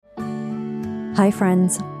Hi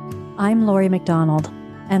friends, I'm Lori McDonald,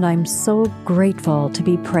 and I'm so grateful to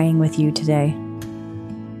be praying with you today.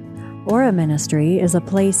 Aurea Ministry is a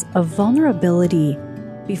place of vulnerability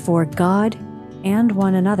before God and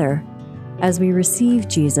one another as we receive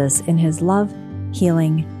Jesus in his love,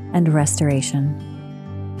 healing, and restoration.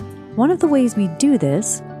 One of the ways we do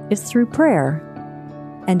this is through prayer,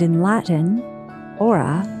 and in Latin,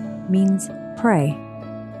 ora means pray.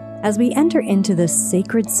 As we enter into this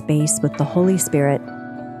sacred space with the Holy Spirit,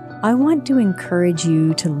 I want to encourage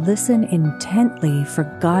you to listen intently for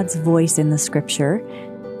God's voice in the Scripture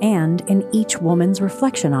and in each woman's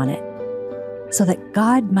reflection on it, so that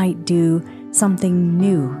God might do something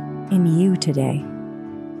new in you today.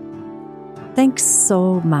 Thanks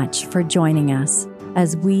so much for joining us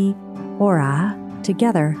as we ora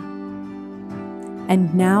together.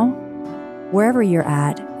 And now, wherever you're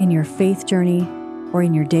at in your faith journey or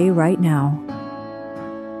in your day right now,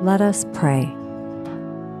 let us pray.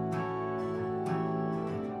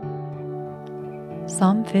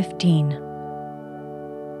 Psalm 15.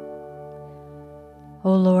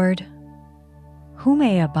 O Lord, who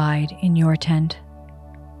may abide in your tent?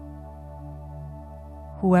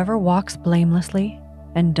 Whoever walks blamelessly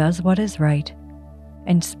and does what is right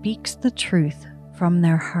and speaks the truth from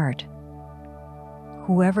their heart.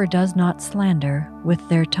 Whoever does not slander with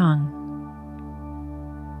their tongue.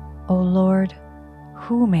 O Lord,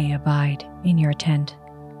 who may abide in your tent?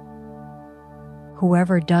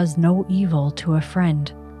 Whoever does no evil to a friend,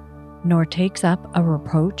 nor takes up a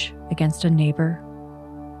reproach against a neighbor,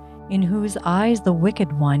 in whose eyes the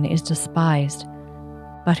wicked one is despised,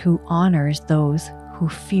 but who honors those who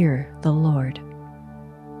fear the Lord.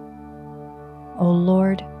 O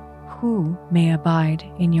Lord, who may abide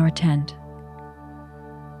in your tent?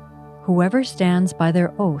 Whoever stands by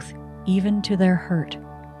their oath, even to their hurt,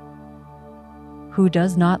 who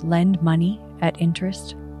does not lend money at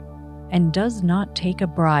interest, and does not take a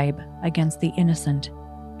bribe against the innocent.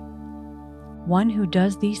 One who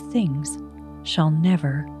does these things shall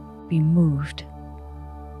never be moved.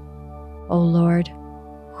 O Lord,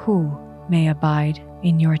 who may abide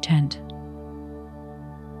in your tent?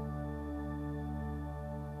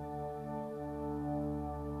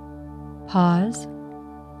 Pause,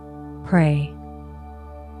 pray,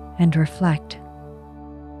 and reflect.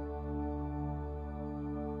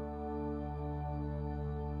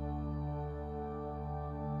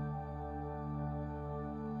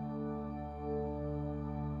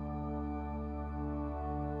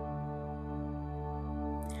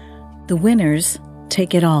 The winners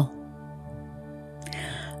take it all.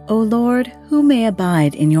 O Lord, who may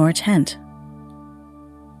abide in your tent?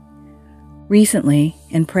 Recently,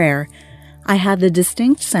 in prayer, I had the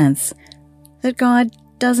distinct sense that God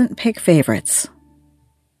doesn't pick favorites.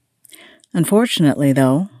 Unfortunately,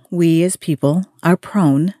 though, we as people are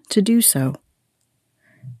prone to do so.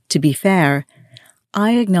 To be fair,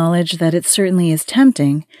 I acknowledge that it certainly is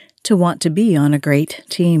tempting to want to be on a great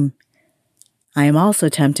team. I am also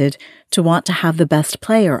tempted to want to have the best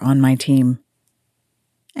player on my team.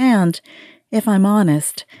 And, if I'm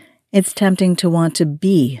honest, it's tempting to want to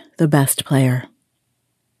be the best player.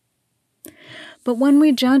 But when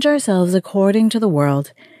we judge ourselves according to the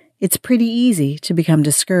world, it's pretty easy to become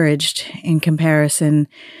discouraged in comparison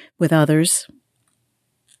with others.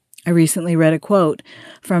 I recently read a quote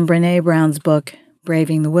from Brené Brown's book,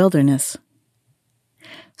 Braving the Wilderness.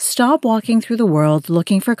 Stop walking through the world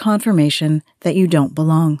looking for confirmation that you don't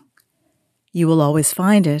belong. You will always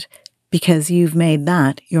find it because you've made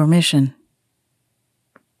that your mission.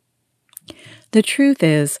 The truth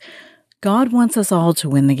is, God wants us all to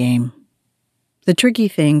win the game. The tricky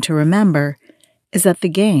thing to remember is that the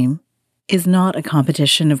game is not a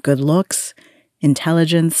competition of good looks,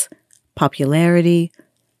 intelligence, popularity,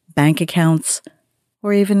 bank accounts,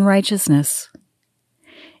 or even righteousness.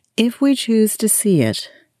 If we choose to see it,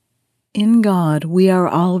 in God we are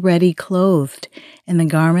already clothed in the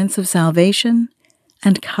garments of salvation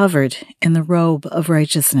and covered in the robe of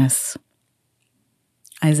righteousness.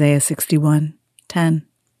 Isaiah 61:10.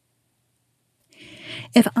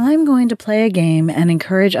 If I'm going to play a game and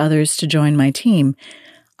encourage others to join my team,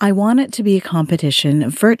 I want it to be a competition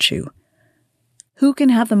of virtue. Who can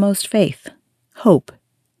have the most faith, hope,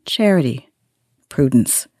 charity,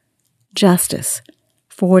 prudence, justice,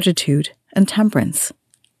 fortitude, and temperance?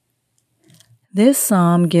 This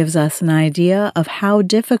psalm gives us an idea of how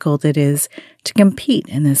difficult it is to compete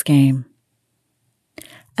in this game.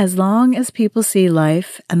 As long as people see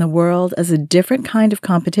life and the world as a different kind of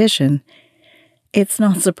competition, it's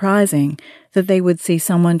not surprising that they would see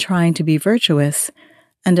someone trying to be virtuous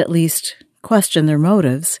and at least question their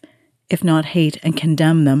motives, if not hate and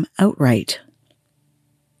condemn them outright.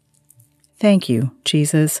 Thank you,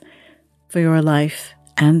 Jesus, for your life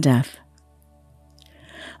and death.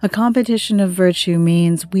 A competition of virtue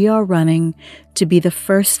means we are running to be the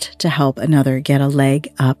first to help another get a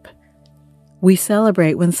leg up. We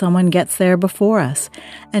celebrate when someone gets there before us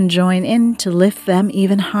and join in to lift them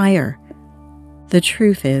even higher. The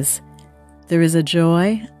truth is, there is a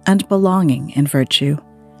joy and belonging in virtue,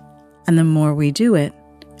 and the more we do it,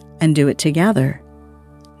 and do it together,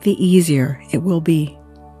 the easier it will be.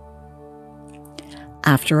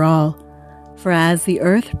 After all, for as the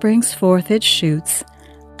earth brings forth its shoots,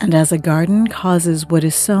 and as a garden causes what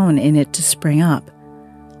is sown in it to spring up,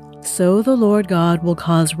 so the Lord God will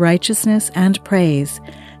cause righteousness and praise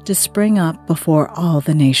to spring up before all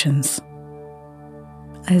the nations.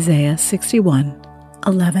 Isaiah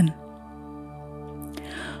 61:11.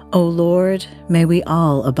 O Lord, may we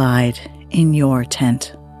all abide in your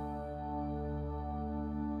tent.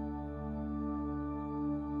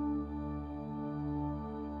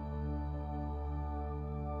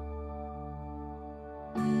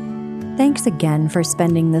 Thanks again for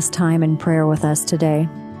spending this time in prayer with us today.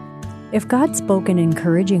 If God spoke an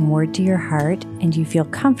encouraging word to your heart and you feel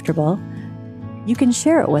comfortable, you can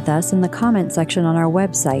share it with us in the comment section on our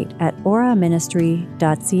website at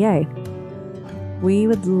oraministry.ca. We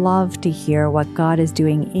would love to hear what God is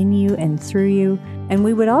doing in you and through you, and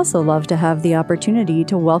we would also love to have the opportunity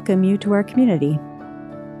to welcome you to our community.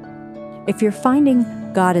 If you're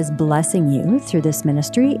finding God is blessing you through this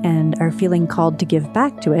ministry and are feeling called to give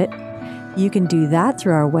back to it, you can do that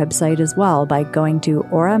through our website as well by going to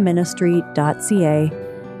oraministry.ca,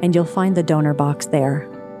 and you'll find the donor box there.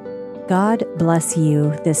 God bless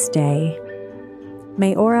you this day.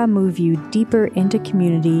 May Aura move you deeper into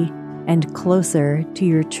community and closer to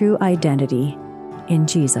your true identity in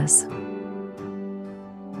Jesus.